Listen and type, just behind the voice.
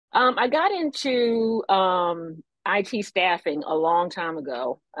I got into IT staffing a long time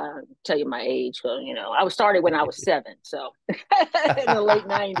ago. Tell you my age, so I was started when I was 7, so in the late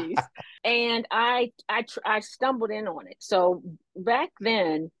 '90s, and I stumbled in on it. So back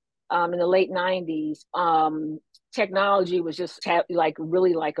then, in the late '90s, technology was just like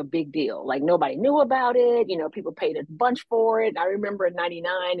really like a big deal. Like nobody knew about it. People paid a bunch for it. I remember in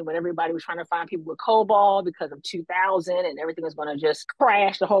 '99 when everybody was trying to find people with COBOL because of 2000 and everything was going to just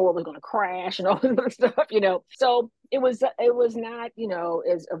crash. The whole world was going to crash and all this other stuff. So it was not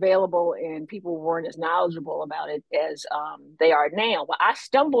as available and people weren't as knowledgeable about it as they are now. But I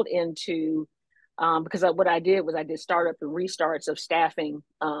stumbled into because what I did was I did startup and restarts of staffing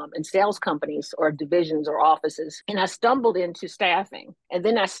and sales companies or divisions or offices. And I stumbled into staffing. And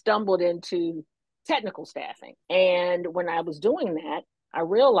then I stumbled into technical staffing. And when I was doing that, I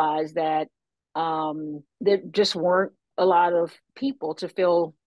realized that there just weren't a lot of people to fill